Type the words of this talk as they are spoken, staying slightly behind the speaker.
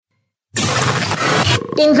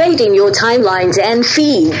Invading your timelines and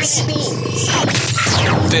feeds.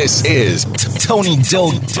 This is Tony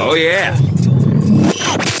Doe. Oh, yeah.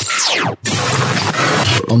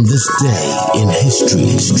 On this day in history.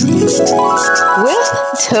 With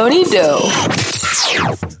Tony Doe.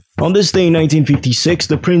 On this day in 1956,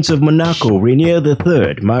 the Prince of Monaco, Rainier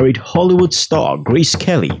III, married Hollywood star Grace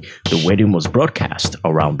Kelly. The wedding was broadcast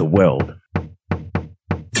around the world.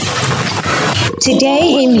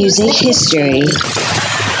 Today in music history.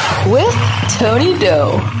 With Tony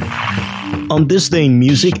Doe. On this day in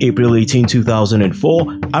music, April 18,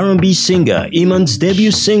 2004, R&B singer Iman's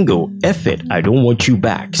debut single, F It, I Don't Want You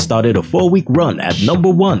Back, started a 4-week run at number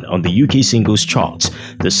 1 on the UK singles charts.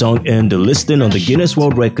 The song earned a listing on the Guinness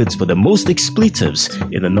World Records for the most expletives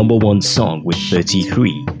in the number 1 song with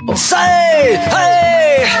 33. Say, hey!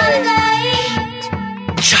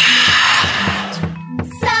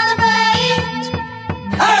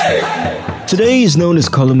 Today is known as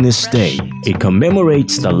Columnist Day. It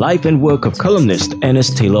commemorates the life and work of columnist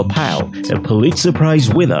Ernest Taylor Powell, a Pulitzer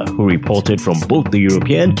Prize winner who reported from both the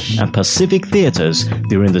European and Pacific theaters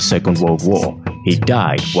during the Second World War. He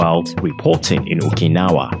died while reporting in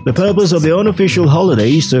Okinawa. The purpose of the unofficial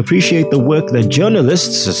holiday is to appreciate the work that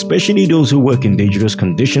journalists, especially those who work in dangerous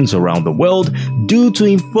conditions around the world, do to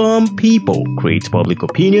inform people, create public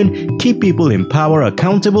opinion, keep people in power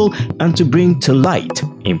accountable, and to bring to light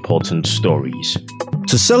important stories.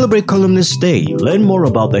 To celebrate Columnist Day, learn more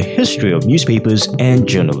about the history of newspapers and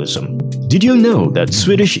journalism. Did you know that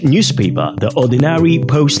Swedish newspaper, the Ordinary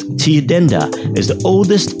Post Tidenda, is the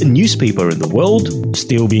oldest newspaper in the world,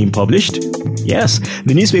 still being published? Yes,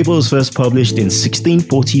 the newspaper was first published in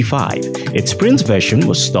 1645. Its print version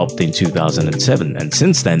was stopped in 2007, and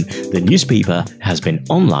since then, the newspaper has been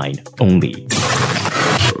online only.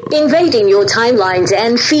 Invading your timelines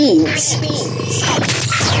and feeds.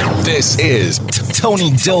 This is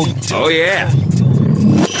Tony Doe. Oh, yeah.